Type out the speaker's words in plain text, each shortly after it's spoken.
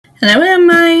Hello, am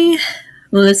I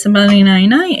Elizabeth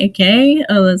 99, aka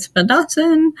Elizabeth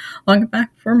Dawson? Welcome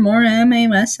back for more anime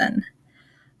lesson.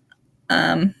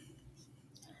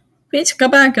 Please go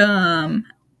back. After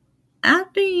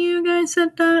you guys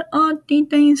said that all the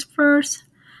things first,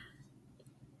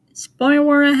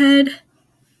 spoiler ahead.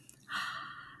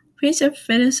 Please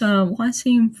finish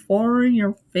watching for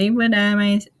your favorite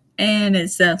animes and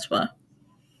etc.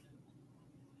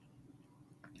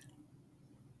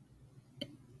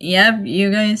 Yep,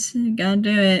 you guys gotta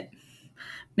do it.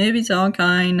 Movies all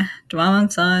kind,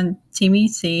 dramas on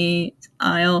TVC,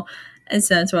 style,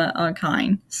 etc. all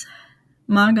kinds.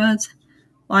 Mangas,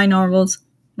 light novels,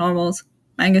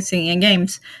 magazine, and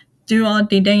games. Do all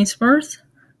the things first.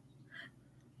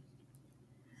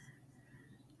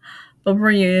 Before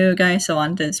you guys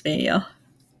on this video.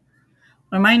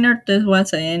 Reminder, this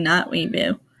was a not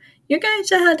review. You guys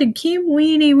have to keep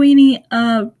reading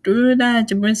up through that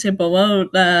description below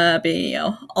the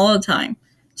video all the time.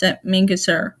 Said Minky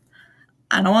sir.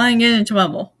 I don't want to get in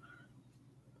trouble.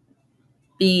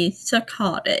 Be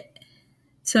secluded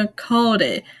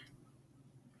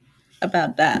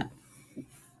about that.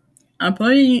 I'll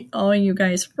put all you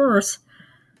guys first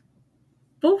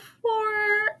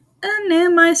before and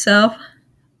then myself.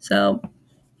 So,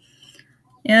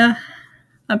 yeah,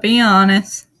 I'll be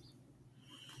honest.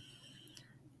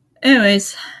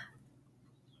 Anyways,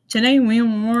 today we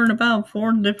learned about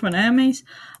 4 different animes.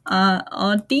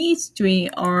 These 3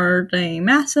 are the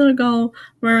Magical Girl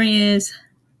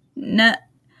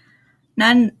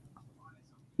Nanoha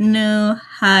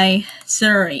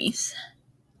series.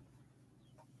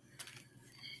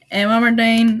 And one more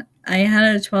thing, I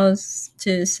had a choice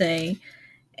to say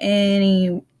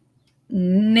any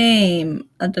name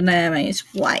of the anime is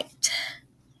white.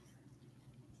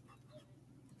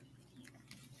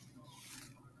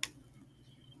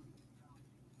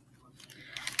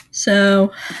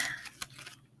 So,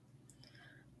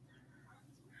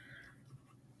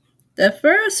 the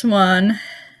first one,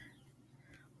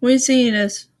 we see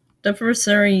this, the first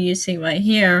series you see right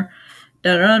here,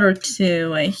 the other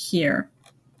 2 right here.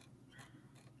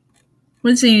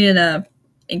 We see it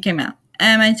came out.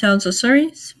 Anime tells the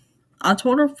series,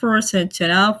 October 1st,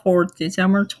 2004,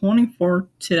 December 24th,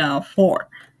 2004.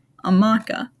 A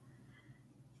manga.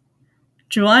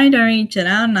 July 30,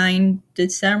 2009,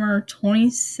 December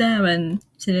 27,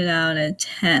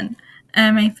 2010.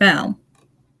 Anime film.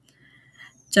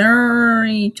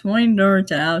 January 23rd,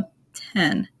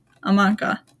 2010. A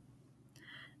manga.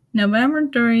 November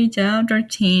 30,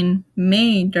 2013,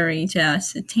 May 30,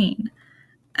 2016.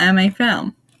 Anime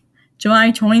film.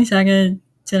 July 22nd,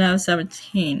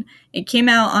 2017. It came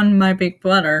out on my big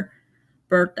brother's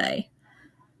birthday.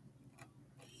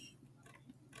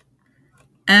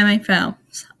 Anime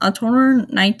films. October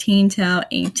 19,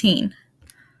 2018.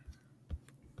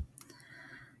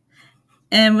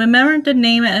 And remember the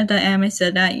name of the anime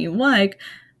that you like,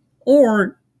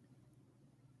 or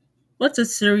what's the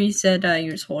series that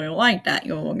you totally like that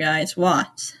you guys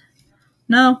watch?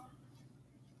 No,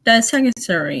 the second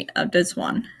series of this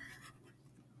one.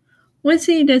 Let's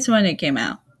see this one that came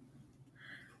out.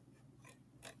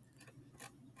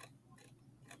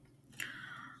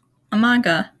 A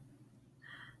manga.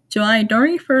 July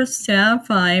 31st,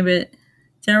 2005,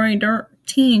 January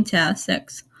 13,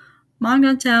 2006.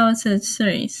 Manga tells its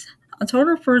series.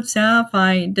 October 1st,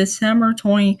 2005, December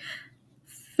 25th,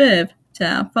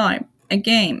 2005. A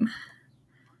game.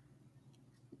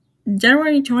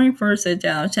 January 21st,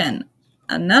 2010.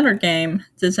 Another game,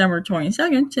 December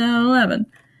 22nd, 2011.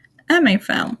 Anime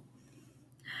film.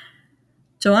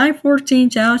 July 14,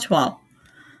 2012.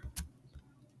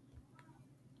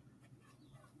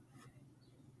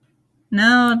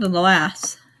 Now the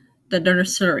last, the third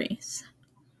series.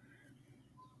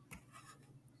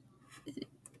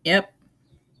 Yep.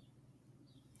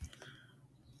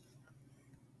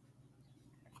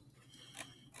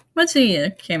 Let's see,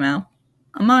 it came out.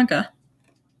 A manga.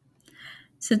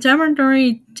 September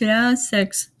 30,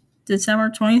 2006, December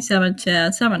 27,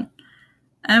 2007.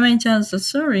 Anime tells the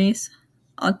series.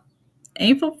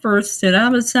 April 1st,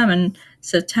 2007,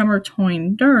 September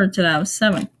 23rd,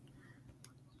 2007.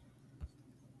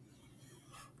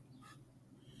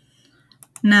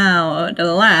 Now,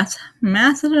 the last,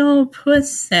 Magical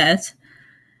Princess,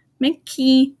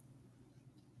 Minky,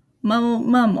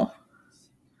 Momo.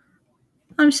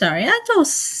 I'm sorry, I don't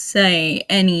say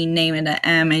any name of the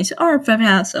animes or if it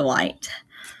has a light.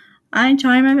 I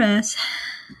try my best.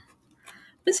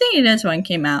 But see, this one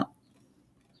came out.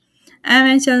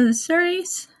 Anime tells the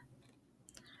series.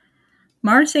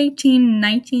 March 18,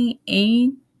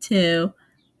 1982,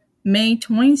 May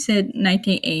 26,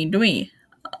 1983.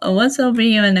 what's a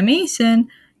video animation?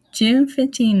 June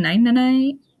 15,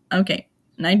 1999. Okay,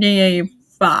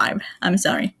 1985. I'm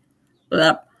sorry.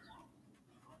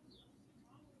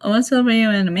 What's a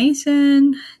video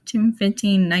animation? June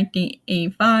 15,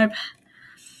 1985.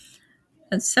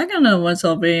 The second What's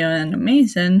a video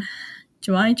animation?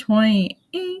 July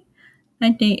 28,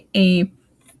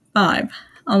 1985.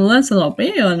 What's a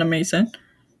video animation?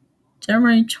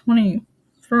 January 21st,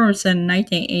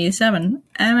 1987.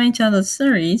 Anime channel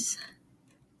series.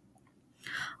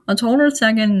 October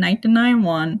 2nd,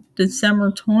 1991,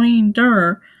 December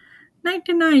 23rd,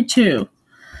 1992.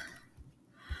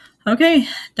 Okay,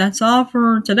 that's all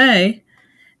for today.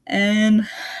 And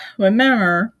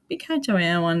remember, be kind to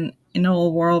anyone in the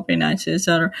whole world, be nice to each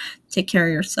other, take care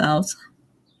of yourselves.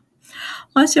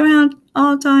 Wash your hands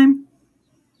all the time.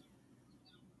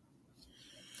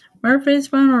 Wear a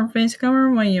face mask or face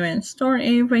cover when you're in store,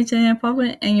 any place in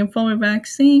public, and you're fully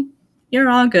vaccinated. You're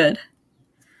all good.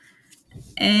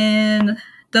 And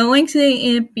the links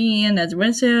will be in the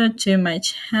description to my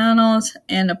channels,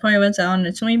 and the playlists are on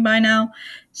the screen by now.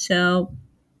 So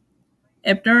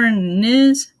if there are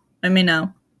news, let me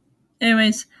know.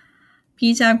 Anyways,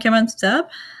 peace out, keep on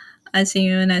up. I'll see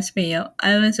you in the next video.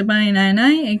 I was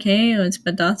Bunny99, aka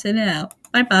Dawson out.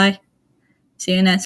 Bye bye. See you next